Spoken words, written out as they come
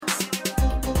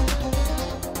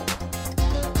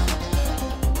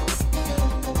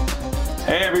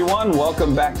Hey everyone,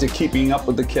 welcome back to Keeping Up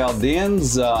with the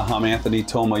Chaldeans. I'm Anthony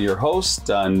Toma, your host,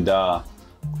 and the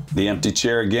empty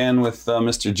chair again with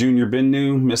Mr. Junior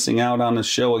Binnu, missing out on the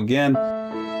show again.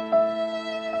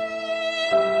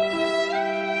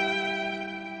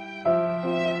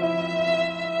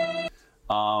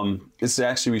 It's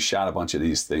actually, we shot a bunch of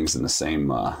these things in the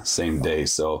same day,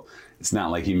 so it's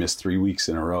not like he missed 3 weeks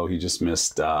in a row. He just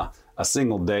missed a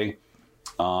single day.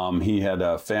 He had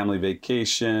a family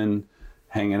vacation,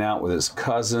 hanging out with his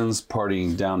cousins,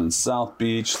 partying down in South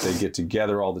Beach. They get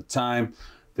together all the time.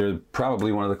 They're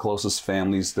probably one of the closest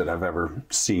families that I've ever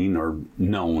seen or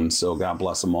known. So God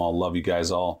bless them all. Love you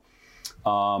guys all.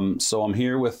 So I'm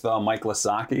here with Mike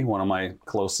Lasaki, one of my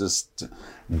closest,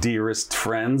 dearest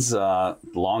friends, one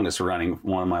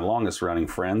of my longest running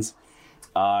friends.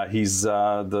 He's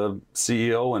the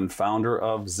CEO and founder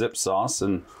of Zip Sauce,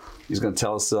 and he's going to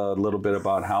tell us a little bit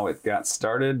about how it got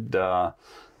started,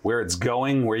 where it's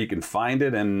going, where you can find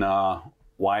it, and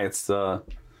why it's the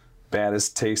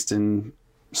baddest tasting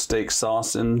steak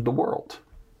sauce in the world.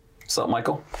 What's up,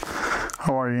 Michael?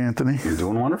 How are you, Anthony? You're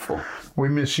doing wonderful. We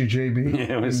miss you, JB.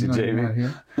 Yeah, miss you,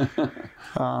 JB.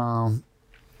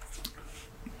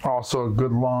 Also a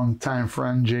good long-time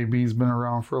friend. JB's been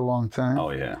around for a long time.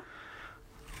 Oh, yeah.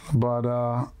 But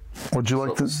would you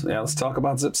like to... Yeah, let's talk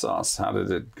about Zip Sauce. How did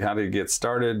it get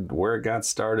started? Where it got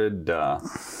started?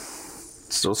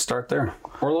 So let's start there.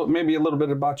 Or maybe a little bit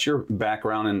about your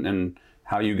background and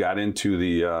how you got into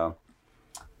the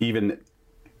even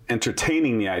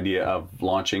entertaining the idea of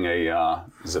launching a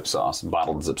Zip Sauce,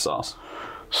 bottled Zip Sauce.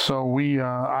 So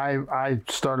I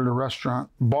started a restaurant,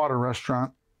 bought a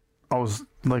restaurant. I was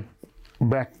like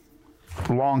back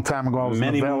a long time ago. I was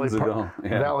in the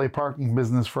valet parking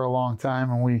business for a long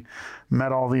time, and we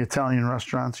met all the Italian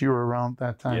restaurants. You were around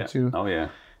at that time too. Oh yeah.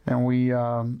 And we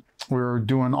were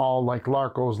doing all like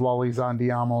Larco's, Lolli's,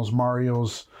 Andiamo's,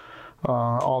 Mario's,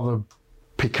 all the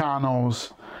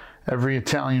Picanos, every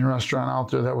Italian restaurant out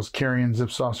there that was carrying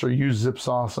Zip Sauce or used Zip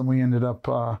Sauce, and we ended up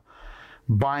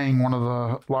buying one of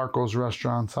the Larco's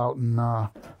restaurants out in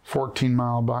 14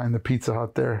 Mile behind the Pizza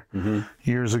Hut there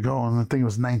years ago, and I think it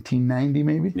was 1990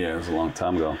 maybe. Yeah, it was a long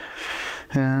time ago.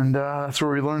 And that's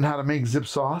where we learned how to make Zip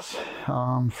Sauce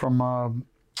from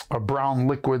a brown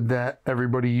liquid that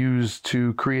everybody used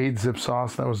to create Zip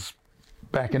Sauce. That was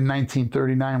back in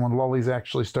 1939 when Lolli's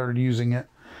actually started using it.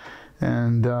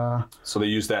 And so they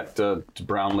use that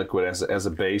brown liquid as a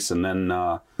base, and then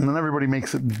everybody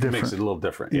makes it different. Makes it a little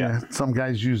different. Yeah. Some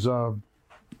guys use a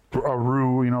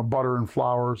roux, butter and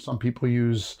flour. Some people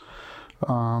use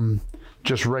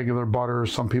just regular butter.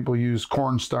 Some people use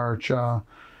cornstarch. You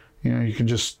can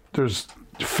there's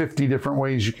 50 different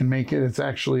ways you can make it. It's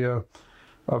actually a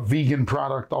vegan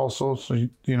product also. So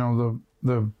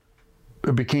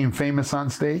it became famous on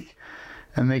steak,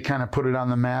 and they kind of put it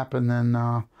on the map, and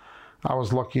then. I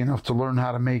was lucky enough to learn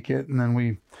how to make it, and then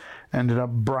we ended up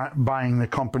buying the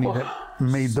company that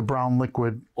made the brown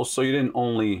liquid. Well, so you didn't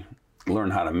only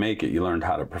learn how to make it, you learned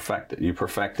how to perfect it. You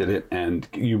perfected it, and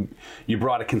you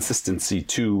brought a consistency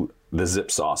to the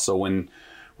Zip Sauce. So when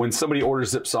somebody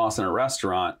orders Zip Sauce in a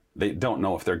restaurant, they don't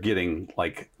know if they're getting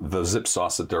like the Zip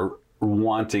Sauce that they're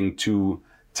wanting to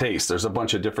taste. There's a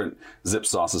bunch of different Zip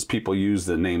Sauces. People use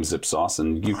the name Zip Sauce,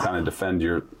 and you kind of defend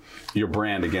your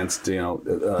brand against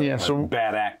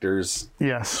bad actors.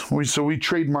 Yes, we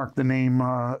trademarked the name.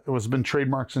 It was been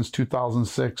trademarked since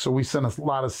 2006. So we sent a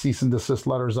lot of cease and desist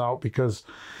letters out because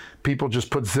people just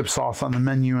put Zip Sauce on the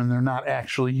menu and they're not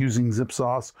actually using Zip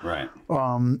Sauce. Right.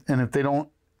 And if they don't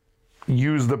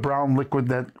use the brown liquid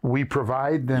that we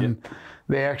provide, then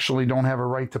they actually don't have a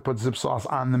right to put Zip Sauce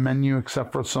on the menu,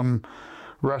 except for some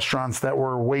restaurants that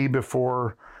were way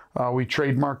before we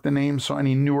trademarked the name. So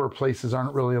any newer places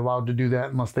aren't really allowed to do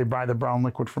that unless they buy the brown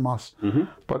liquid from us.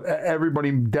 But everybody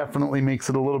definitely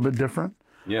makes it a little bit different.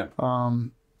 Yeah.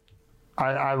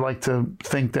 I like to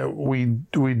think that we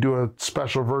do a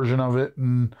special version of it,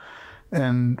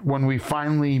 and when we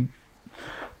finally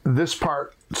this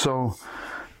part, so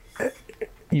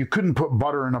you couldn't put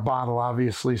butter in a bottle,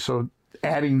 obviously. So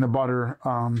adding the butter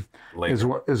is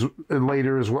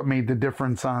what made the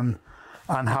difference on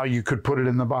how you could put it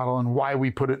in the bottle and why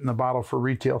we put it in the bottle for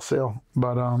retail sale.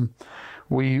 But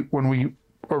when we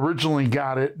originally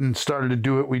got it and started to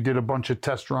do it, we did a bunch of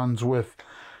test runs with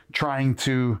trying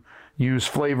to use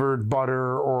flavored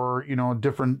butter or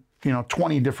different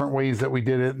 20 different ways that we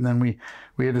did it, and then we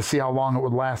had to see how long it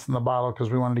would last in the bottle because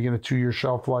we wanted to get a 2-year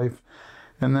shelf life.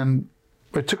 And then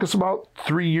it took us about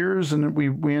 3 years, and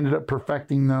we ended up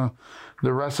perfecting the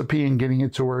recipe and getting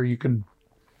it to where you could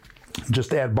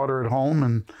just add butter at home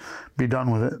and be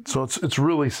done with it. So it's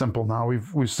really simple now.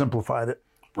 We've simplified it.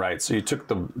 Right. So you took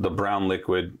the brown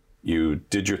liquid, you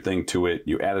did your thing to it,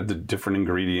 you added the different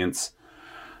ingredients,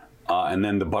 and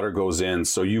then the butter goes in.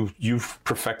 So you've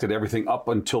perfected everything up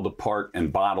until the part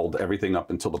and bottled everything up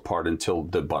until the part until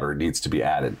the butter needs to be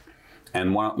added.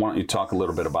 And why don't you talk a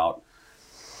little bit about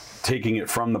taking it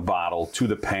from the bottle to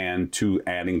the pan to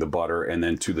adding the butter and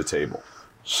then to the table?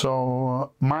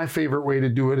 So my favorite way to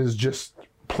do it is just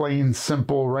plain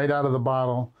simple, right out of the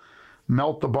bottle.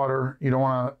 Melt the butter. You don't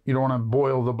want to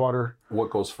boil the butter. What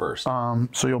goes first?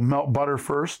 So you'll melt butter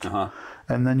first,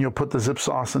 and then you'll put the Zip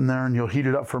Sauce in there, and you'll heat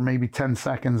it up for maybe 10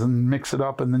 seconds and mix it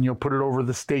up, and then you'll put it over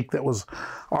the steak that was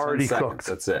already cooked.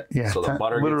 That's it. Yeah. So the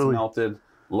butter gets melted,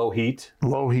 low heat.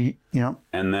 Low heat. Yeah.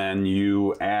 And then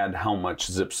you add how much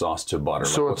Zip Sauce to butter?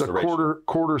 So it's a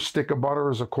quarter stick of butter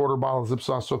is a quarter bottle of Zip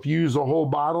Sauce. So if you use a whole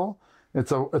bottle,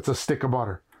 it's a stick of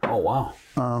butter. Oh wow!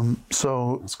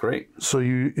 So that's great. So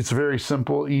it's very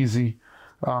simple, easy,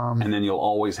 and then you'll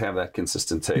always have that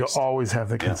consistent taste. You'll always have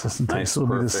the consistent taste. Nice, It'll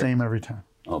perfect. be the same every time.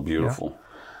 Oh, beautiful!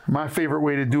 Yeah. My favorite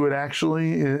way to do it,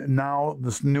 actually, now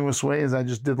this newest way is I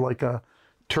just did like a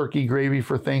turkey gravy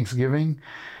for Thanksgiving,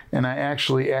 and I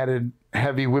actually added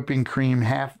heavy whipping cream,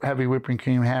 half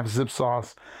Zip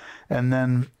Sauce, and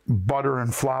then butter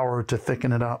and flour to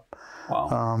thicken it up.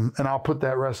 Wow! And I'll put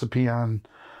that recipe on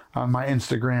my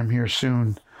Instagram here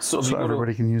soon, so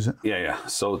everybody can use it. Yeah.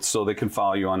 So they can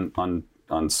follow you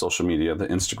on social media. The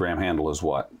Instagram handle is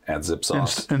what? At Zip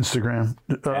Sauce. Instagram.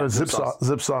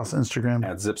 Zip Sauce Instagram.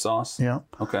 At Zip Sauce. Yeah.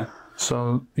 Okay.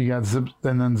 So you got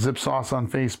and then Zip Sauce on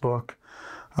Facebook.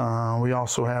 We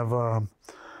also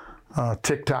have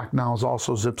TikTok now is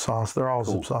also Zip Sauce. They're all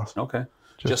Zip Sauce. Okay.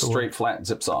 Just straight flat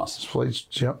Zip Sauce. Yep,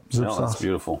 Zip Sauce. That's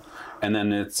beautiful. And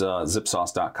then it's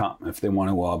zipsauce.com if they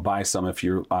want to buy some if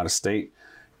you're out of state.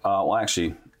 Well,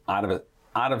 actually, out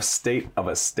of state of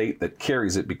a state that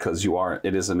carries it because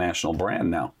it is a national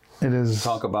brand now. It is.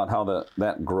 Talk about how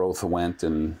that growth went.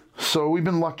 And so we've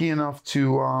been lucky enough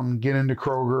to get into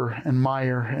Kroger and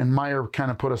Meijer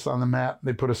kind of put us on the map.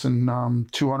 They put us in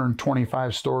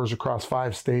 225 stores across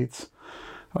 5 states.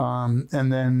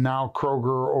 And then now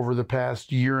Kroger over the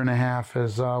past year and a half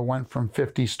has went from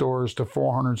 50 stores to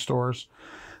 400 stores.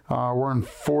 We're in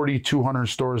 4,200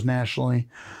 stores nationally,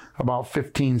 about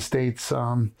 15 states.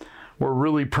 We're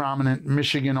really prominent.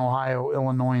 Michigan, Ohio,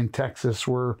 Illinois, and Texas.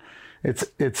 It's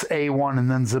A1 and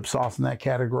then Zip Sauce in that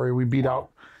category. We beat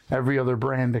out every other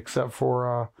brand except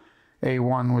for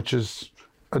A1, which is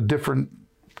a different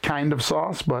kind of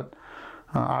sauce, but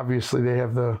obviously they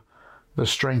have the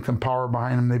strength and power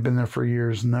behind them. They've been there for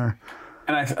years, and they're.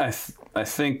 And I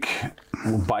think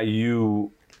by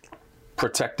you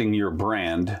protecting your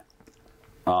brand,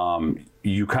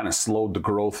 you kind of slowed the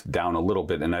growth down a little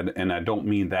bit, and I don't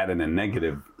mean that in a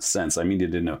negative sense. I mean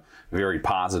it in a very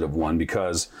positive one,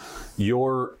 because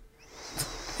your,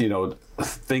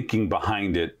 thinking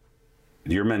behind it,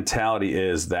 your mentality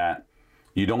is that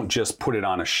you don't just put it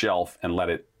on a shelf and let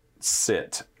it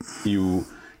sit. You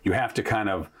have to kind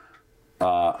of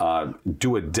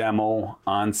do a demo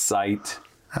on site.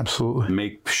 Absolutely.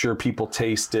 Make sure people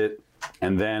taste it,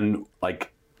 and then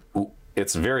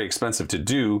it's very expensive to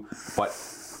do, but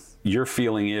your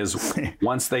feeling is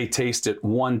once they taste it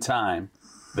one time,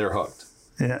 they're hooked.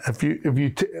 Yeah,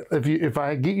 if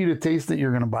I get you to taste it,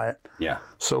 you're gonna buy it. Yeah.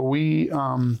 So we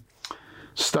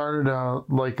started a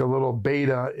little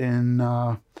beta in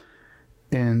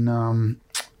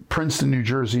Princeton, New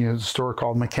Jersey, a store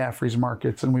called McCaffrey's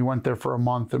Markets, and we went there for a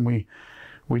month, and we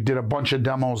did a bunch of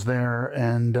demos there,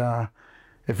 and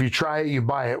if you try it, you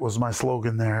buy it was my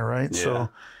slogan there, right? Yeah.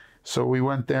 So we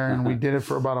went there and we did it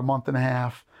for about a month and a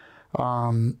half,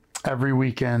 every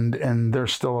weekend, and they're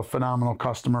still a phenomenal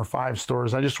customer, 5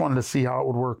 stores. I just wanted to see how it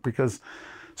would work, because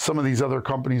some of these other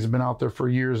companies have been out there for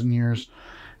years and years,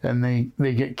 and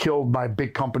they get killed by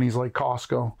big companies like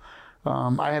Costco.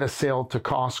 I had a sale to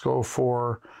Costco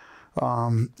for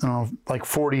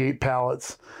 48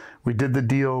 pallets. We did the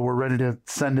deal. We're ready to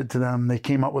send it to them. They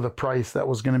came up with a price that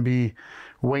was going to be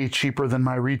way cheaper than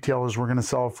my retailers were going to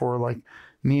sell for, like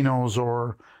Nino's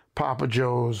or Papa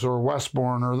Joe's or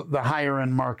Westbourne or the higher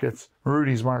end markets,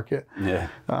 Rudy's Market. Yeah.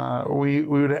 We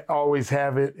would always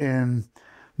have it in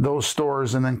those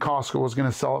stores, and then Costco was going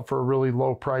to sell it for a really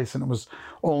low price, and it was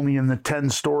only in the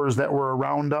 10 stores that were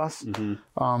around us.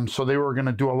 Mm-hmm. So they were going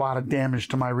to do a lot of damage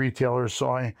to my retailers.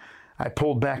 So I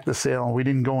pulled back the sale. We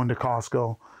didn't go into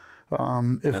Costco.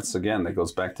 That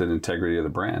goes back to the integrity of the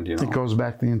brand. It goes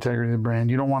back to the integrity of the brand.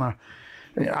 You don't want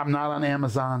to. I'm not on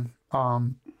Amazon.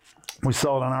 We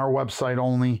sell it on our website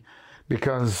only.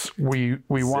 because we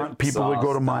want people to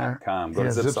go to Meijer. Go to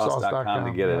zipsauce.com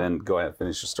to get it, and go ahead,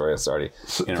 finish your story. Sorry.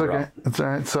 It's okay. It's all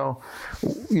right. So,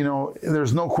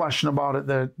 there's no question about it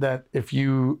that if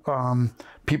you,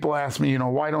 people ask me,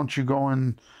 why don't you go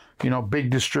in, big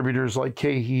distributors like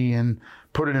KeHE and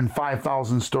put it in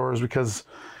 5,000 stores? Because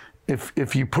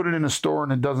if you put it in a store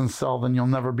and it doesn't sell, then you'll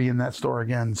never be in that store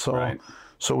again. So, right.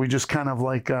 So we just kind of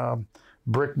like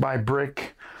brick by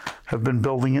brick have been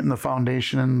building it in the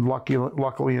foundation, and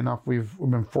luckily enough, we've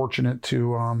been fortunate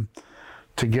to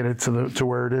get it to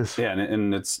where it is. Yeah,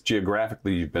 and it's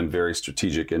geographically, you've been very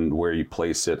strategic in where you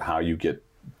place it, how you get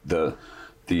the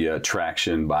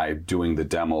traction by doing the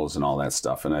demos and all that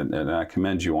stuff. And I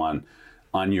commend you on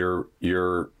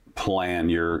your plan,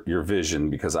 your vision,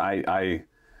 because I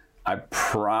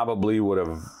probably would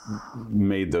have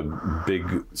made the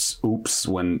big oops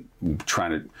when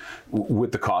trying to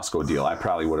with the Costco deal. I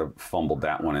probably would have fumbled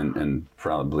that one and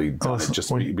probably done it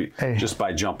just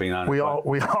by jumping on we it.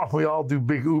 We all do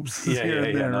big oops here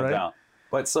and there, no right? doubt.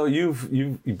 But so you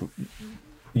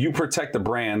protect the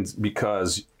brand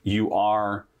because you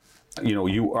are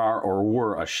or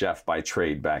were a chef by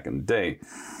trade back in the day,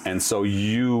 and so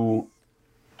you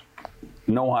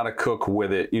know how to cook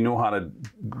with it, you know how to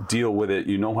deal with it,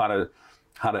 you know how to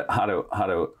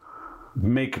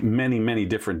make many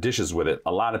different dishes with it.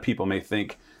 A lot of people may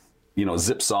think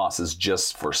Zip Sauce is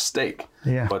just for steak,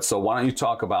 but so why don't you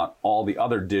talk about all the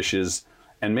other dishes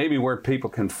and maybe where people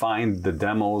can find the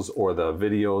demos or the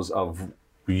videos of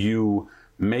you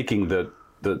making the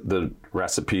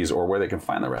recipes, or where they can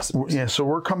find the recipes. Yeah, so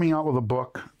we're coming out with a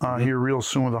book here real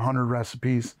soon with 100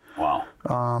 recipes. Wow.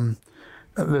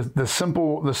 The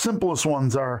simplest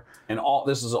ones are, and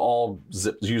this is all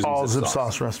using Zip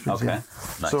Sauce recipes. Okay, yeah.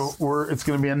 Nice. So it's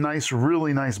going to be a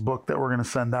really nice book that we're going to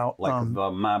send out, like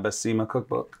the Mabasima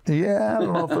cookbook. Yeah, I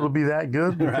don't know if it'll be that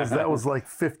good because that was like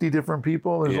 50 different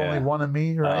people. There's only one of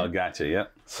me, right? Oh, gotcha.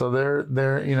 Yep. So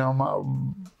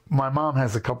my mom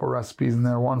has a couple recipes in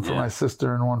there, one for my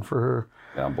sister and one for her.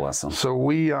 God bless them. So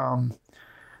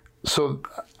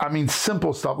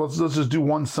simple stuff. Let's just do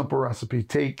one simple recipe.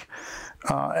 Take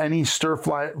any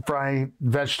fry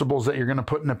vegetables that you're going to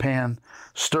put in a pan,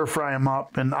 stir fry them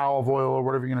up in olive oil or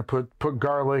whatever you're going to put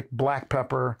garlic, black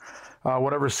pepper,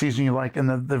 whatever seasoning you like.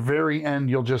 And the very end,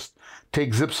 you'll just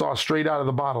take Zip Sauce straight out of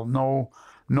the bottle.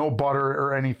 No butter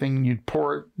or anything. You'd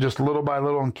pour it just little by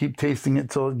little and keep tasting it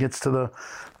till it gets to the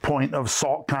point of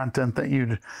salt content that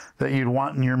you'd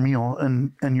want in your meal,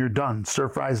 and you're done. Stir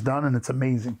fry's done, and it's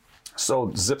amazing.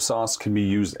 So Zip Sauce can be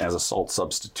used as a salt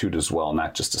substitute as well,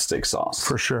 not just a steak sauce.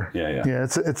 For sure. Yeah.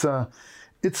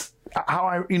 It's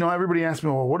how everybody asks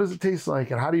me, well, what does it taste like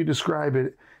and how do you describe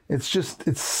it? It's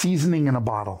seasoning in a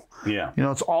bottle. Yeah.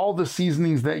 It's all the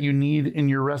seasonings that you need in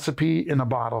your recipe in a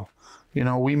bottle.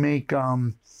 We make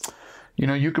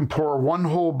you can pour one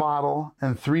whole bottle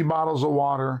and 3 bottles of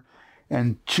water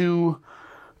and 2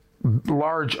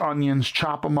 large onions,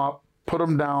 chop them up, put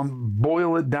them down,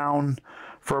 boil it down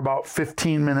for about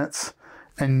 15 minutes,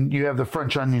 and you have the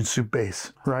French onion soup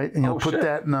base, right? And you'll put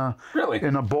that in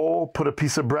a bowl, put a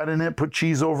piece of bread in it, put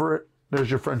cheese over it. There's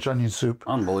your French onion soup.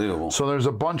 Unbelievable. So there's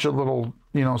a bunch of little,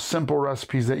 simple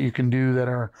recipes that you can do that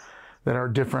are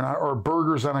different. Or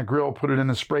burgers on a grill, put it in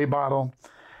a spray bottle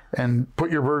and put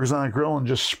your burgers on a grill and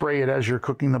just spray it as you're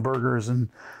cooking the burgers, and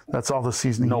that's all the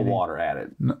seasoning. No water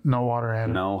added. No water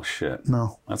added. No shit.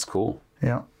 No. That's cool.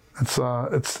 Yeah.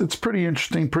 It's pretty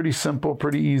interesting, pretty simple,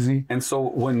 pretty easy. And so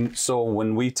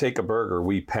when we take a burger,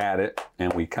 we pat it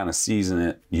and we kind of season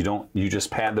it. You just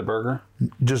pad the burger?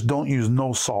 Just don't use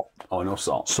no salt. Oh, no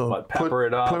salt. So but pepper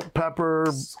it up. Put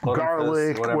pepper,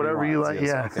 garlic, whatever you like.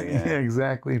 Yes. Yeah. Okay, yeah,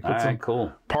 exactly. Put some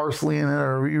cool. parsley in it,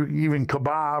 or even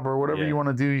kebab or whatever you want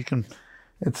to do. You can.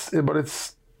 It's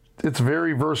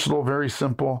very versatile, very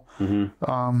simple.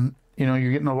 Mm-hmm.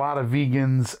 You're getting a lot of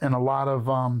vegans and a lot of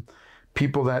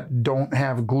people that don't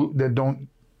have the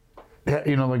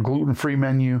gluten-free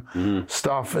menu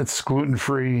stuff. It's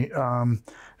gluten-free.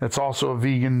 It's also a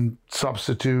vegan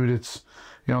substitute. It's,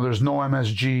 there's no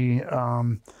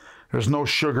MSG. There's no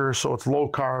sugar, so it's low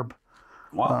carb.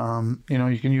 Wow.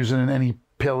 You can use it in any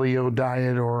paleo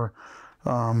diet or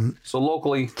so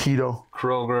locally keto.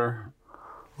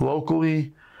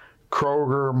 Locally,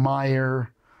 Kroger, Meijer,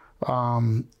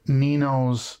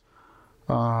 Nino's,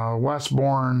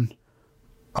 Westbourne,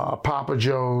 Papa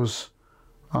Joe's,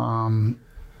 Vincent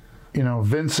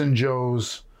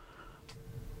Joe's,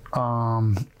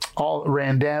 all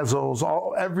Randazzo's,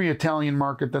 every Italian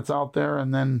market that's out there,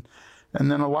 and then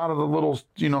a lot of the little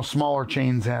smaller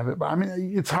chains have it. But I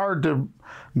mean, it's hard to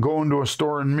go into a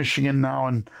store in Michigan now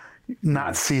and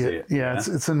not see it. Yeah,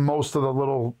 it's in most of the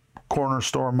little corner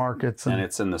store markets. And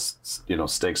it's in the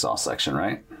steak sauce section,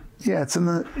 right? Yeah, it's in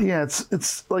the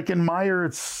it's like in Meijer,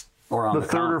 it's Or on the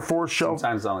third or fourth shelf.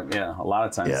 Sometimes a lot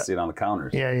of times you see it on the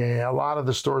counters. Yeah. A lot of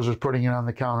the stores are putting it on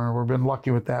the counter. We've been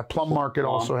lucky with that. Plum Market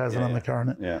also has it on the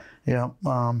counter. Yeah.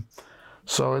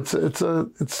 So it's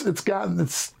gotten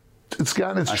its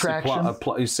traction.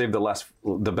 You saved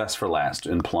the best for last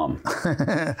in Plum.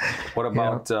 What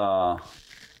about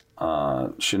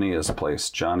Shania's place,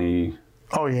 Johnny?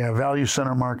 Oh yeah, Value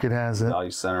Center Market has it.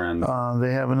 Value Center, and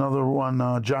they have another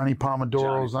one, Johnny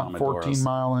Pomodoro's on 14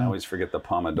 Mile. I always forget the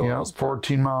Pomodoros.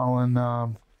 14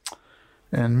 Mile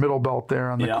and Middle Belt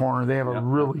there on the corner. They have a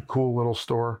really cool little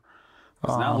store.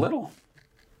 It's not little.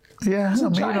 Yeah, it's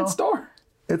a giant store.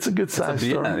 It's a good size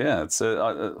store. Yeah, it's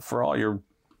for all your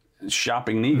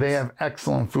shopping needs. They have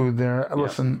excellent food there. Yeah.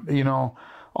 Listen,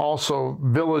 also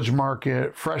Village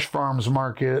Market, Fresh Farms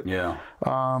Market,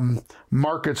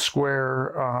 Market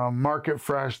Square, Market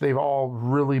Fresh. They've all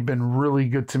really been really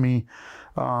good to me.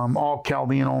 All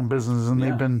Chaldean-owned businesses,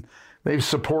 and they've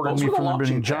supported me from the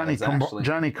beginning.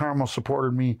 Johnny Carmel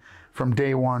supported me from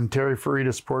day one. Terry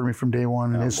Farida supported me from day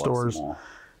one in his stores,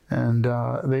 and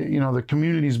the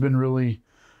community's been really,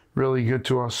 really good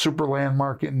to us. Superland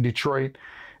Market in Detroit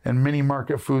and Mini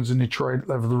Market Foods in Detroit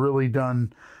have really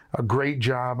done a great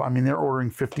job. I mean, they're ordering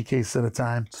 50 cases at a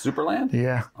time. Superland?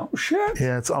 Yeah. Oh, shit.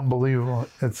 Yeah, it's unbelievable.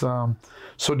 It's so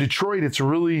Detroit, it's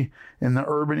really in the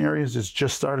urban areas, it's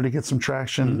just started to get some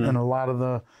traction, and a lot of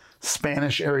the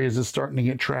Spanish areas is starting to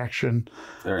get traction.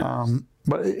 Very nice.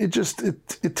 But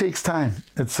it takes time.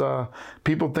 It's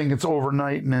people think it's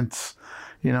overnight, and it's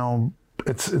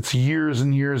it's years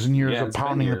and years and years of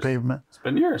pounding the pavement. It's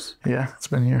been years. Yeah, it's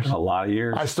been years. A lot of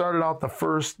years. I started out the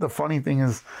funny thing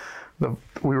is,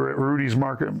 we were at Rudy's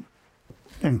Market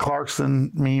in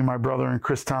Clarkston, me, my brother, and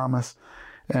Chris Thomas.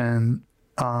 And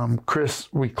Chris,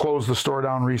 we closed the store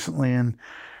down recently, and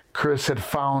Chris had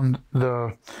found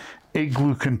the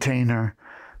Igloo container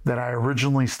that I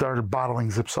originally started bottling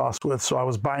Zip Sauce with. So I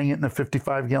was buying it in a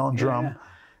 55-gallon drum,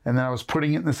 and then I was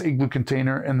putting it in this Igloo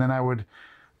container, and then I would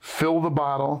fill the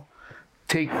bottle,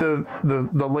 take the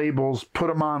labels, put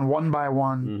them on one by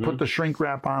one, put the shrink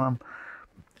wrap on them,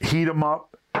 heat them up.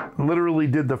 Literally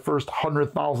did the first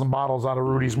 100,000 bottles out of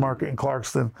Rudy's Market in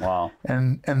Clarkston. Wow.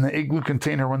 And the Igloo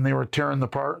container, when they were tearing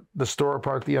the store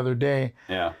apart the other day,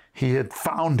 he had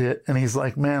found it, and he's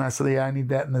like, man, I said, yeah, I need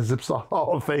that in the Zip Sauce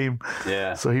Hall of Fame.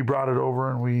 Yeah. So he brought it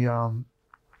over, and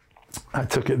I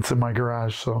took it to my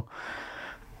garage. So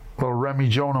little Remy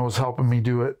Jonah was helping me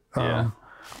do it.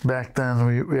 Back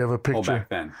then, we have a picture. Oh, back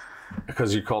then.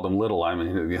 Because you called him little. I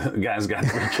mean, the guy's got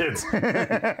 3 kids.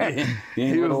 he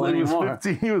ain't little anymore.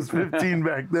 He was 15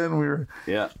 back then.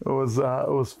 It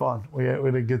was fun. We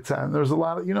had a good time. There's a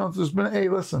lot of, there's been, hey,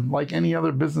 listen, like any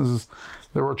other businesses,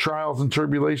 there were trials and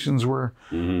tribulations where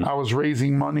I was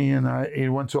raising money, and I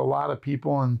went to a lot of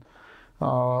people, and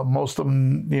most of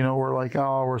them, were like,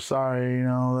 oh, we're sorry,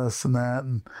 this and that.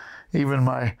 And even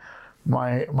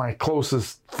my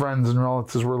closest friends and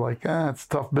relatives were like, it's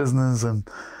tough business, and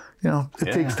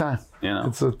it takes time.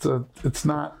 It's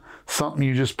not something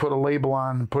you just put a label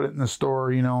on and put it in the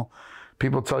store.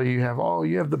 People tell you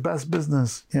you have the best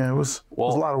business. Yeah, it was a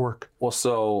lot of work. Well,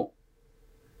 so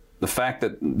the fact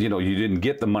that you didn't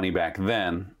get the money back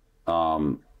then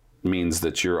means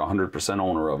that you're 100%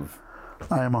 owner of.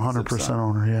 I am 100%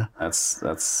 owner. Yeah.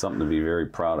 That's something to be very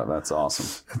proud of. That's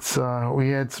awesome. It's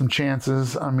we had some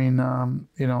chances. I mean,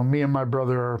 me and my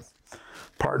brother are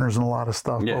partners in a lot of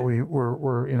stuff, but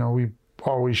we're we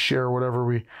always share whatever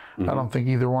we. I don't think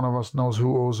either one of us knows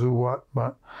who owes who what,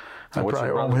 but I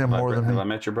probably owe him more than me. Have I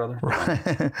met your brother?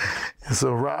 Right.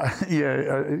 So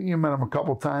you met him a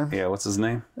couple times. Yeah, what's his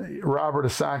name? Robert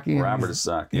Asaki. Robert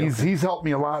Asaki. He's helped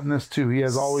me a lot in this too. He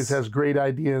always has great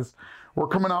ideas. We're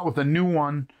coming out with a new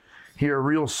one here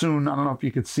real soon. I don't know if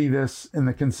you could see this, and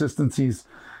the consistency's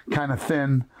kind of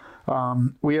thin.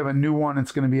 We have a new one.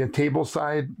 It's going to be a table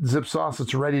side Zip Sauce.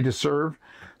 It's ready to serve,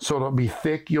 so it'll be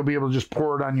thick. You'll be able to just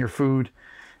pour it on your food.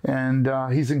 And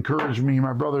he's encouraged me.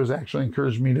 My brother's actually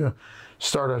encouraged me to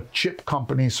start a chip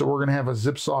company. So we're going to have a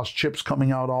Zip Sauce chips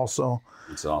coming out also.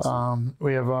 That's awesome.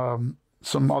 We have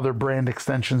some other brand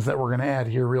extensions that we're going to add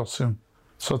here real soon.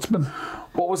 So it's been.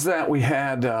 What was that we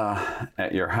had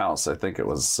at your house? I think it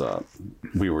was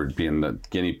we were being the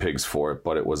guinea pigs for it,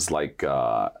 but it was like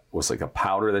a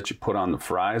powder that you put on the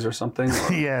fries or something.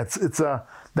 Yeah, it's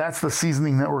that's the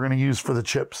seasoning that we're going to use for the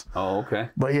chips. Oh, okay.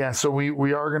 But yeah, so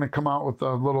we are going to come out with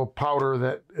a little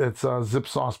powder it's a Zip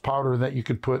Sauce powder that you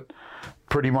could put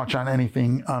pretty much on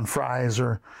anything, on fries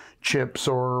or chips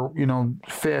or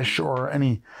fish or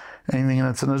anything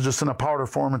that's just in a powder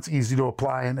form. It's easy to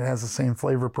apply and it has the same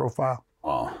flavor profile.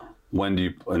 When do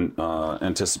you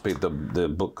anticipate the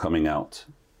book coming out?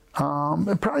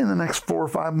 Probably in the next 4 or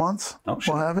 5 months.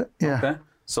 We'll have it. Yeah. Okay.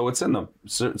 So it's in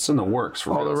the works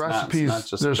for all the recipes. Not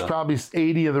just there's probably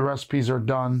 80 of the recipes are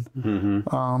done.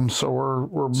 So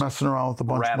we're messing around with a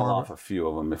bunch rattle more. Off a few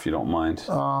of them if you don't mind.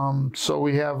 So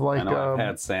we have like I know I've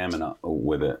had salmon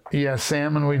with it. Yeah,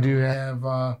 salmon. We do have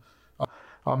a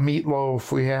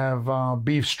meatloaf. We have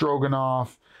beef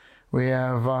stroganoff. We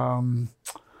have a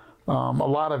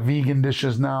lot of vegan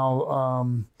dishes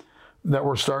now that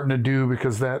we're starting to do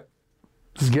because that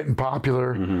is getting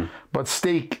popular. But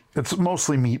steak, it's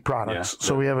mostly meat products.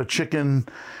 So we have a chicken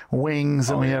wings,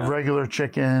 and we have regular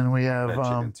chicken. We have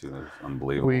chicken too. That's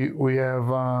unbelievable. we have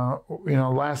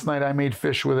last night I made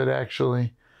fish with it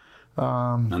actually.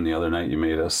 And the other night you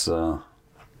made us. We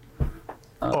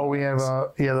have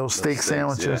those steak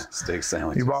sandwiches. Yeah, steak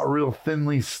sandwiches. You bought real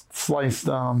thinly sliced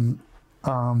New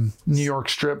York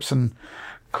strips and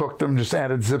cooked them. Just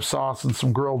added zip sauce and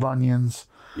some grilled onions.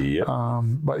 Yep.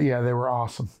 But yeah, they were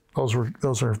awesome.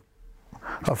 Those are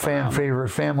a fan favorite,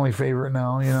 family favorite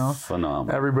now. You know,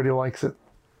 phenomenal. Everybody likes it.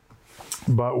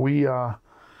 But we,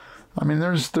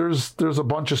 there's a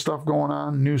bunch of stuff going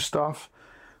on, new stuff.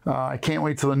 I can't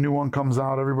wait till the new one comes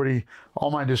out.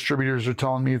 All my distributors are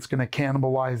telling me it's going to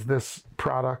cannibalize this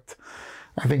product.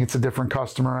 I think it's a different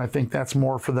customer. I think that's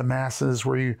more for the masses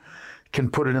where you can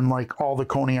put it in like all the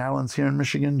Coney Islands here in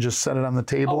Michigan, just set it on the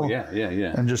table. Oh, yeah.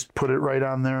 And just put it right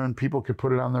on there and people could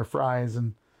put it on their fries.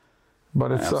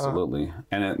 But it's absolutely.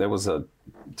 And there was a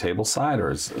table side,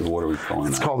 or what are we calling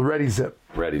it? It's called Ready Zip.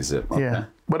 Ready Zip. Okay. Yeah.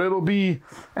 But it'll be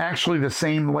actually the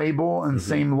same label and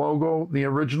same logo. The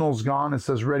original's gone. It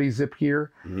says Ready Zip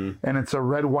here. And it's a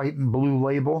red, white, and blue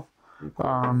label.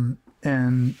 And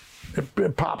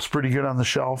it pops pretty good on the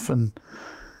shelf, and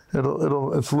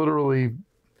it's literally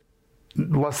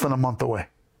less than a month away.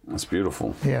 That's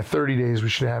beautiful. Yeah, 30 days we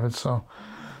should have it. So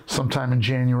sometime in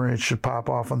January it should pop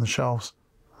off on the shelves.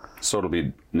 So it'll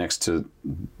be next to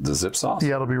the zip sauce?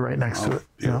 Yeah, it'll be right next to it.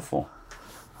 Beautiful.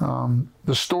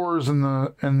 The stores and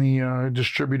the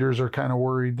distributors are kind of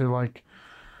worried. They're like,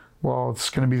 well, it's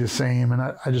going to be the same. And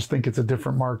I just think it's a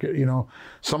different market. You know,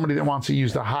 somebody that wants to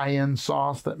use the high-end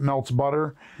sauce that melts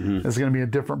butter is going to be a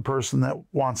different person that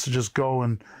wants to just go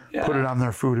and put it on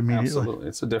their food immediately. Absolutely.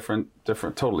 It's a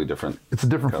totally different. It's a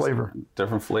different flavor.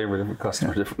 Different flavor, different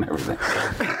customer, different everything.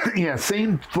 Yeah,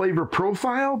 same flavor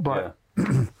profile, but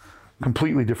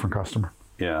completely different customer.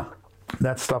 Yeah.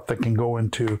 That's stuff that can go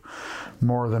into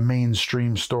more of the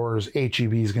mainstream stores.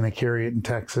 H-E-B is going to carry it in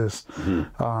Texas.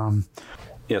 So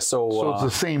it's the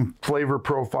same flavor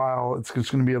profile. It's going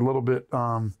to be a little bit,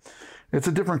 it's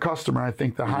a different customer. I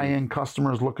think the high-end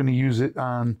customer is looking to use it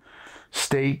on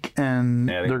steak, and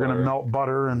they're going to melt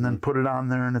butter and then put it on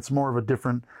there, and it's more of a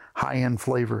different high-end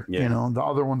flavor. You know, the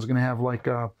other one's going to have like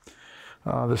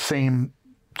the same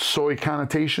soy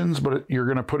connotations, but you're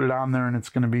going to put it on there and it's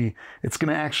going to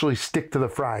actually stick to the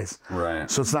fries. Right.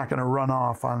 So it's not going to run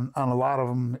off on a lot of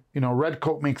them. You know, Red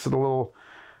Coat makes it a little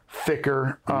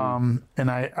thicker. And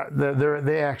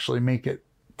they actually make it,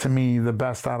 to me, the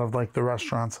best out of like the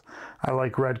restaurants. I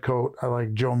like Red Coat. I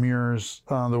like Joe Muir's,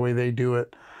 the way they do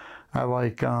it. I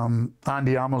like,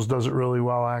 Andiamo's does it really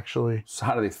well, actually. So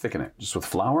how do they thicken it? Just with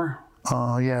flour?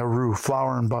 Roux,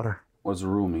 flour and butter. What does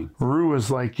roux mean? Roux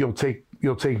is like you'll take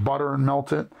butter and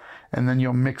melt it, and then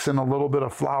you'll mix in a little bit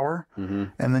of flour,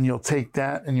 and then you'll take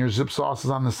that, and your zip sauce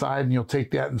is on the side, and you'll take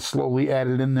that and slowly add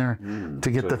it in there to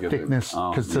get the thickness,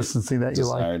 consistency that you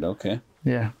like. Okay.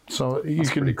 Yeah, so you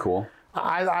can. Pretty cool.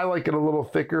 I like it a little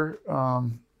thicker.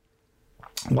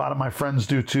 A lot of my friends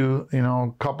do too. You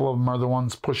know, a couple of them are the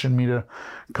ones pushing me to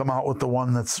come out with the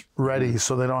one that's ready,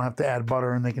 so they don't have to add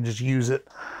butter and they can just use it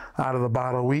out of the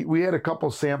bottle. We had a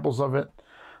couple samples of it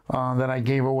that I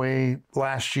gave away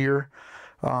last year.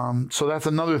 So that's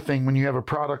another thing. When you have a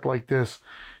product like this,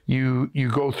 you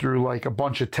go through like a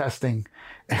bunch of testing,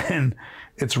 and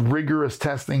it's rigorous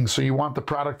testing. So you want the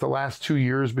product to last 2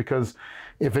 years, because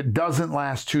if it doesn't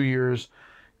last 2 years,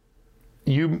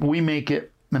 we make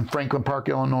it in Franklin Park,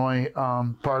 Illinois,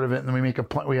 part of it, and then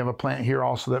we have a plant here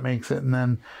also that makes it. And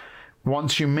then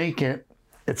once you make it,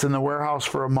 it's in the warehouse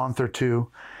for a month or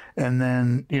two, and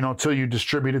then, you know, till you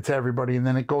distribute it to everybody, and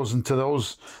then it goes into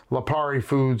those Lipari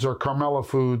Foods or Carmela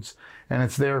Foods, and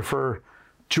it's there for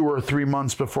 2 or 3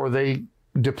 months before they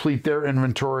deplete their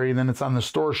inventory, and then it's on the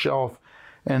store shelf.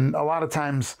 And a lot of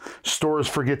times stores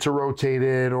forget to rotate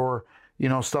it, or, you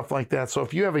know, stuff like that. So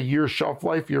if you have a year shelf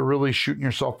life, you're really shooting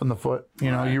yourself in the foot.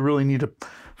 You know, you really need to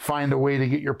find a way to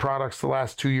get your products to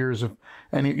last 2 years.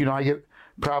 And, you know, I get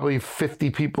probably 50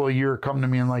 people a year come to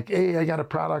me and like, hey, I got a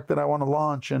product that I want to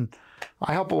launch, and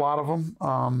I help a lot of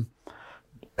them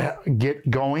get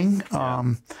going.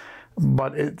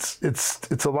 But it's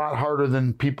a lot harder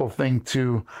than people think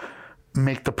to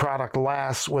make the product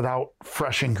last without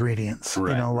fresh ingredients.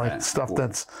 Right, you know, like right. stuff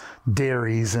that's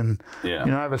dairies and Yeah.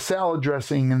 you know, I have a salad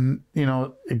dressing and you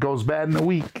know it goes bad in a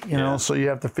week. You know, so you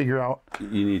have to figure out.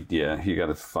 You need, you got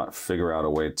to figure out a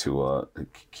way to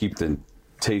keep the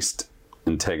taste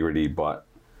integrity, but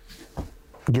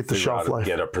Get the figure shelf out to life.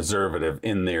 get a preservative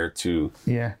in there to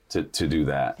do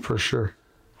that. For sure.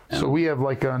 So we have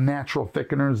like a natural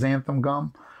thickener, xanthan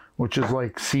gum, which is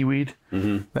like seaweed.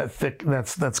 That thick.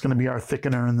 That's going to be our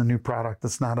thickener in the new product.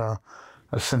 It's not a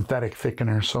synthetic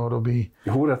thickener, so it'll be.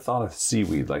 Who would have thought of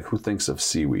seaweed? Like, who thinks of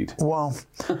seaweed? Well,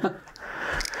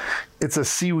 it's a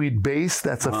seaweed base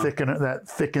that's a thickener that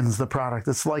thickens the product.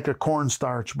 It's like a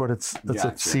cornstarch, but it's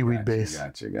a seaweed base.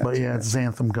 Gotcha. But yeah, it's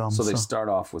xanthan gum. So they start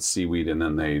off with seaweed and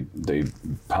then they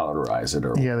powderize it,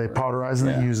 or they powderize and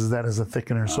it uses that as a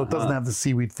thickener. So it doesn't have the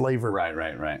seaweed flavor.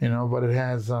 Right. You know, but it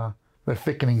has the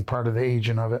thickening part of the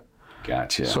agent of it.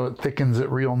 Gotcha. So it thickens it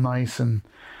real nice and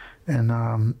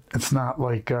it's not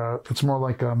like it's more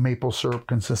like a maple syrup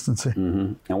consistency.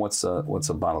 And what's a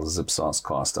bottle of Zip Sauce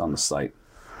cost on the site?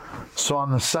 So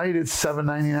on the site it's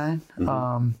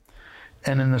 $7.99,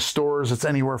 and in the stores it's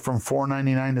anywhere from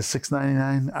 $4.99 to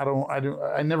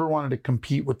 $6.99. I never wanted to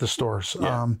compete with the stores.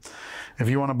 If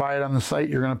you want to buy it on the site,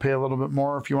 you're going to pay a little bit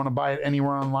more. If you want to buy it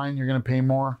anywhere online, you're going to pay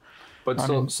more. But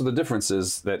so the difference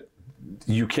is that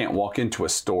you can't walk into a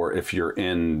store if you're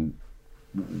in,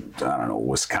 I don't know,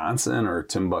 Wisconsin or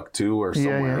Timbuktu or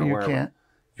somewhere. You can't.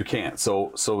 You can't.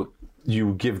 So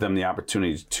you give them the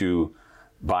opportunity to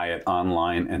buy it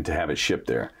online and to have it shipped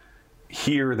there.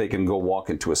 Here they can go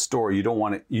walk into a store. You don't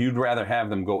want it. You'd rather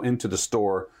have them go into the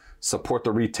store, support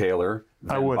the retailer,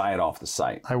 than buy it off the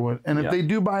site. I would. And if they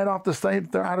do buy it off the site,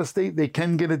 if they're out of state, they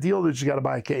can get a deal. They just got to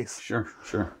buy a case. Sure.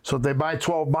 So if they buy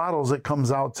 12 bottles, it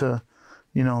comes out to,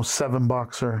 you know,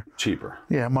 $7 or cheaper.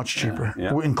 Yeah, much cheaper,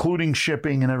 including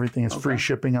shipping and everything. It's free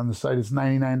shipping on the site. It's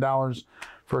 $99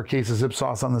 for a case of Zip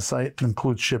Sauce on the site. It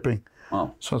includes shipping.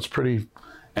 Wow. So it's pretty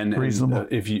reasonable.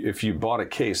 And if you bought a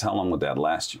case, how long would that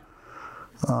last you?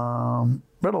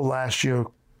 It'll last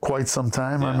you quite some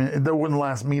time. I mean, it wouldn't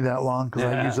last me that long because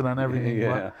I use it on everything.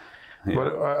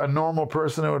 But a normal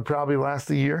person, it would probably last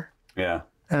a year. Yeah.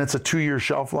 And it's a 2-year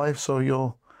shelf life, so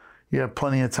you have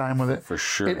plenty of time with it. For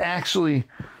sure. It actually,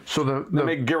 so they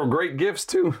make great gifts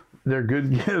too. They're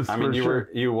good gifts. I mean,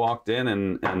 you walked in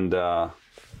and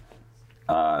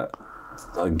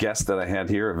a guest that I had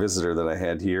here, a visitor that I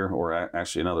had here, or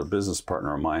actually another business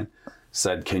partner of mine,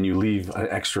 said, "Can you leave an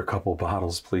extra couple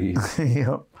bottles, please?"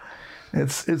 Yep.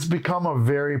 It's become a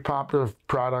very popular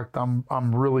product.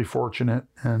 I'm really fortunate,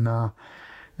 and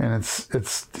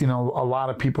it's you know, a lot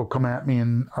of people come at me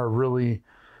and are really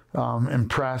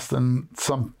impressed, and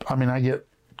I get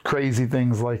crazy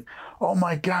things like, "Oh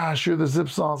my gosh, you're the Zip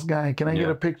Sauce guy. Can I get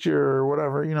a picture?" or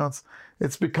whatever. You know,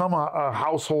 it's become a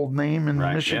household name in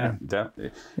Michigan. Yeah,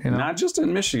 definitely. You know? Not just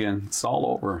in Michigan; it's all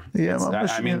over. Yeah, Michigan.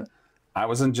 I mean, I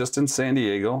wasn't just in San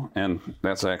Diego, and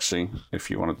that's actually, if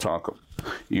you want to talk,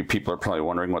 you people are probably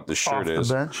wondering what this shirt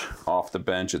is. Off the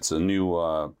Bench. It's a new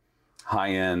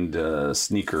high-end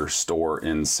sneaker store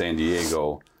in San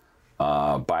Diego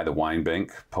by the Wine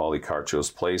Bank, Paulie Carcho's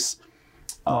place.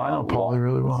 I know Paulie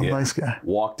really well. Nice guy.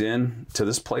 Walked in to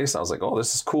this place. I was like, "Oh,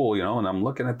 this is cool," you know. And I'm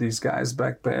looking at these guys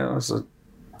back there. I was like,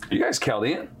 "You guys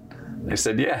Chaldean?" They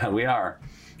said, "Yeah, we are."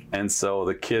 And so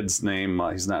the kid's name,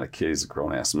 he's not a kid, he's a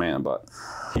grown-ass man, but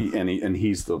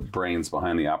he's the brains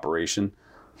behind the operation.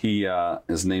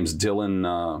 His name's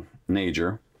Dylan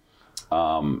Nager.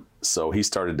 So he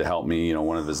started to help me. You know,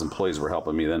 one of his employees were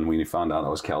helping me. Then when he found out I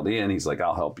was Chaldean, he's like,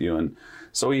 "I'll help you." And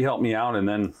so he helped me out. And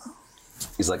then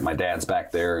he's like, "My dad's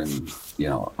back there." And, you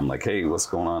know, I'm like, "Hey, what's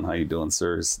going on? How you doing,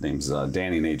 sir?" His name's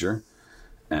Danny Nager.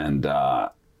 And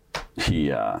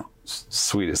he...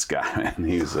 sweetest guy, man.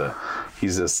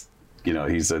 He's just, you know,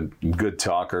 he's a good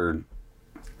talker,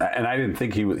 and I didn't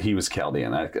think he was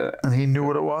Chaldean. And he knew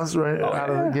what it was out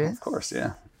of the gate. Of course,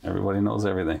 yeah. Everybody knows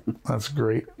everything. That's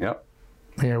great. Yep.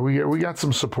 Yeah, we got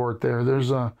some support there.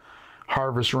 There's a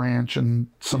Harvest Ranch and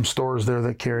some stores there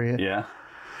that carry it. Yeah.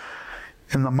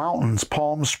 In the mountains,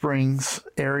 Palm Springs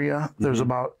area, there's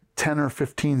about 10 or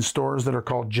 15 stores that are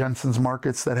called Jensen's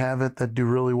Markets that have it, that do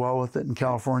really well with it in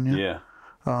California. Yeah.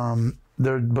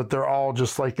 They're all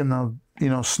just like in the, you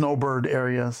know, snowbird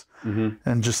areas,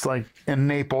 and just like in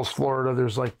Naples, Florida,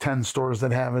 there's like 10 stores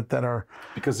that have it that are,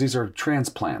 because these are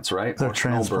transplants, right? They're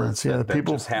transplants. Yeah, the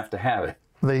people just have to have it.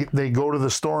 they go to the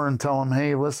store and tell them,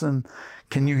 hey, listen,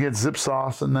 can you get Zip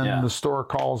Sauce? And then the store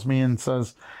calls me and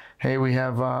says, hey, we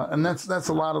have, and that's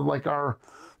a lot of like our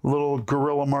little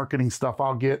guerrilla marketing stuff.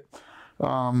 I'll get,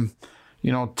 10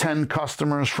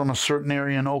 customers from a certain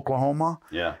area in Oklahoma.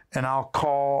 Yeah. And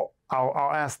I'll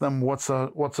ask them what's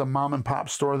a mom and pop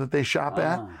store that they shop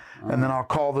at. And then I'll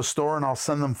call the store and I'll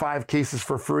send them 5 cases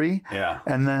for free. Yeah.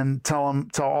 And then tell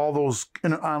all those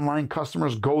online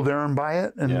customers, go there and buy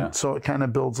it. And so it kind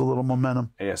of builds a little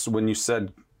momentum. Yeah. So when you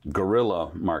said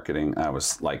guerrilla marketing, I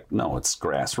was like, no, it's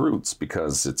grassroots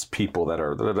because it's people that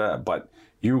are, but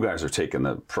you guys are taking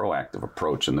the proactive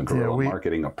approach and the guerrilla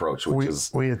marketing approach, which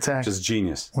is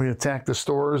genius. We attack the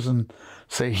stores and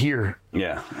say, here.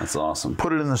 Yeah, that's awesome.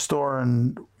 Put it in the store,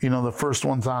 and the first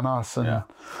one's on us. And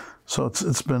so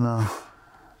it's been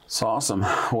it's awesome.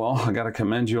 Well, I got to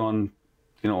commend you on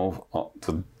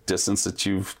the distance that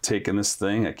you've taken this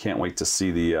thing. I can't wait to see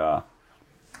the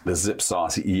Zip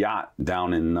Sauce yacht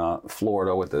down in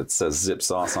Florida it says Zip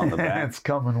Sauce on the back. It's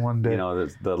coming one day.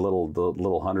 The little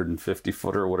 150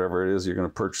 footer or whatever it is you're going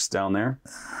to purchase down there.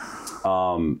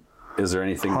 Is there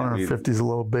anything 150 is a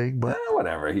little big, but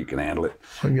whatever, you can handle it.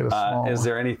 We get a small is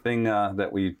there anything that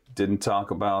we didn't talk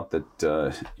about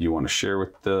that you want to share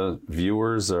with the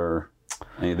viewers or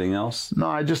anything else? No,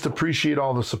 I just appreciate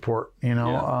all the support.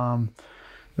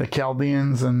 The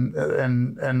Chaldeans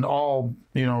and all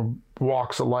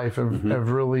walks of life have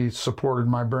really supported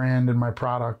my brand and my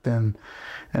product, and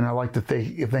I like to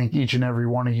thank each and every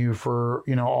one of you for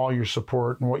all your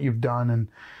support and what you've done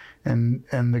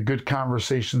and the good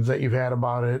conversations that you've had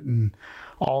about it, and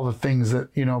all the things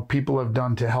that people have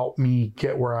done to help me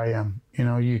get where I am.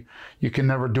 You can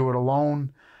never do it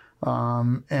alone.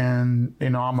 And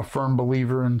I'm a firm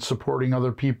believer in supporting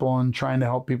other people and trying to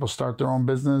help people start their own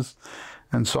business.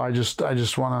 And so I just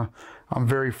want to, I'm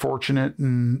very fortunate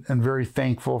and very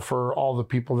thankful for all the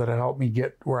people that have helped me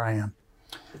get where I am.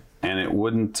 And it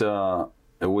wouldn't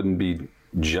be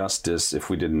justice if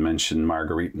we didn't mention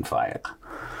Marguerite and Fayek.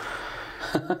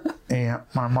 And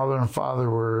my mother and father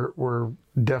were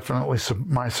definitely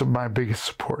my biggest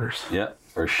supporters. Yeah,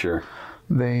 for sure.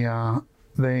 They were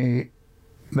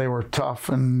tough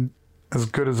and as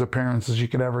good as a parents as you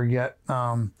could ever get.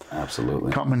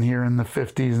 Absolutely. Coming here in the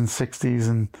 50s and 60s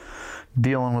and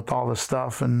dealing with all this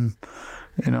stuff, and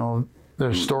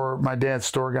their store, my dad's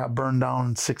store, got burned down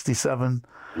in '67.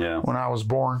 Yeah. When I was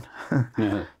born.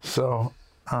 So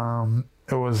they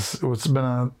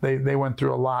went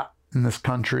through a lot in this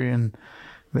country, and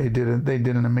they did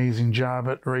an amazing job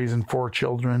at raising 4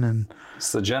 children, and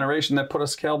it's the generation that put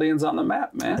us Chaldeans on the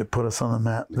map, man. It put us on the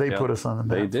map. They put us on the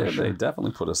map. They did. Sure. They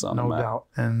definitely put us on the map. No doubt.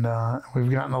 And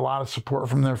we've gotten a lot of support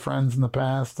from their friends in the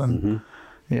past, and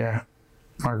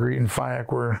Marguerite and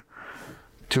Fayek were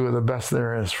 2 of the best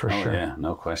there is for sure. Yeah,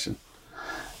 no question.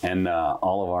 And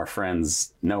all of our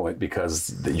friends know it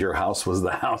because your house was the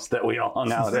house that we all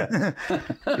hung out at.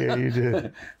 Yeah, you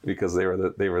did. Because they were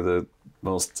the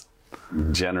most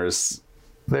generous.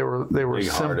 They were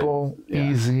simple,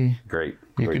 easy. Great.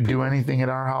 You could do anything at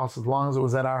our house as long as it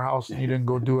was at our house, and you didn't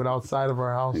go do it outside of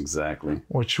our house. Exactly.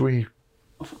 Which we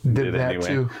did that anyway.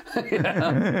 Too.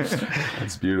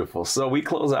 That's beautiful. So we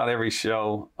close out every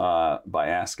show by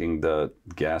asking the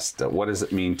guest, what does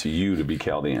it mean to you to be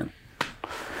Chaldean?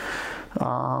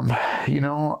 The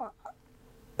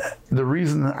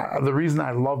reason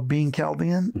I love being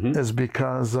Chaldean is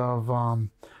because of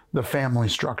the family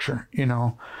structure.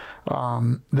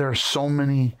 There are so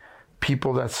many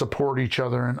people that support each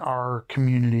other in our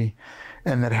community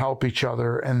and that help each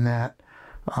other, and that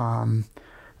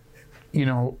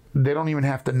they don't even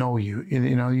have to know you.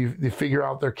 They figure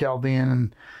out they're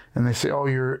Chaldean and they say, oh,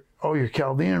 you're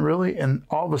Chaldean, really? And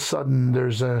all of a sudden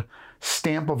there's a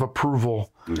stamp of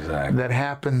approval that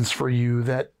happens for you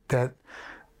that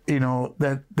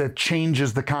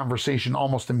changes the conversation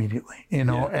almost immediately,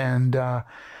 and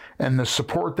the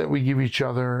support that we give each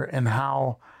other, and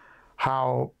how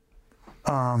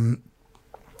I've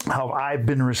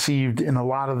been received in a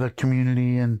lot of the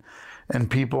community, and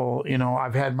people,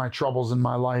 I've had my troubles in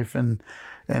my life, and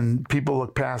people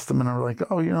look past them and are like,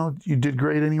 oh, you did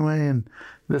great anyway, and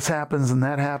this happens and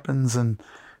that happens and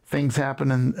things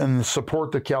happen, and the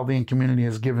support the Chaldean community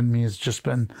has given me has just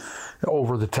been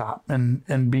over the top,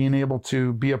 and being able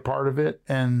to be a part of it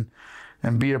and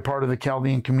be a part of the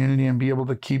Chaldean community and be able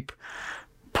to keep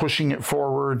pushing it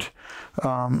forward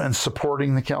and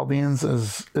supporting the Chaldeans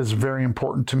is very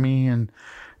important to me and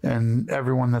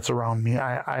everyone that's around me.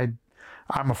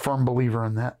 I'm a firm believer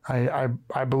in that. I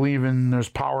believe in there's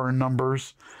power in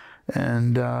numbers,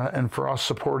 and for us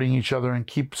supporting each other and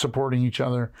keep supporting each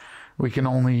other, we can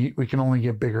only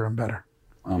get bigger and better.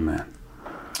 Oh, man.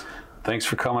 Thanks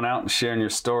for coming out and sharing your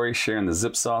story, sharing the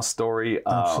Zipsauce story.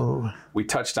 Absolutely. We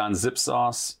touched on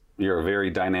Zipsauce. You're a very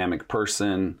dynamic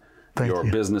person. Your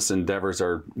business endeavors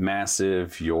are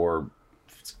massive. Your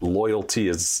loyalty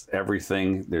is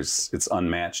everything. It's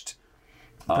unmatched.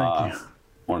 Thank you.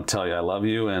 I want to tell you I love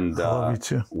you, and I love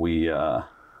you too.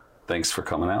 Thanks for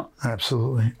coming out.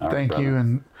 Absolutely. All right, Thank brother. you.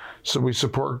 And so we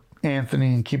support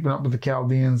Anthony and keeping up with the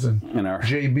Chaldeans and our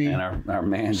JB. and our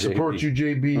man support JB. you,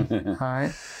 JB. All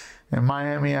right. In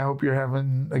Miami, I hope you're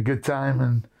having a good time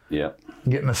and Yep.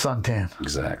 getting a suntan.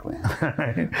 Exactly. All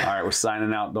right. All right, we're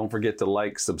signing out. Don't forget to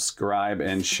like, subscribe,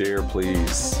 and share,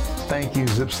 please. Thank you,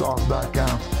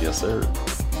 zipsauce.com. Yes, sir.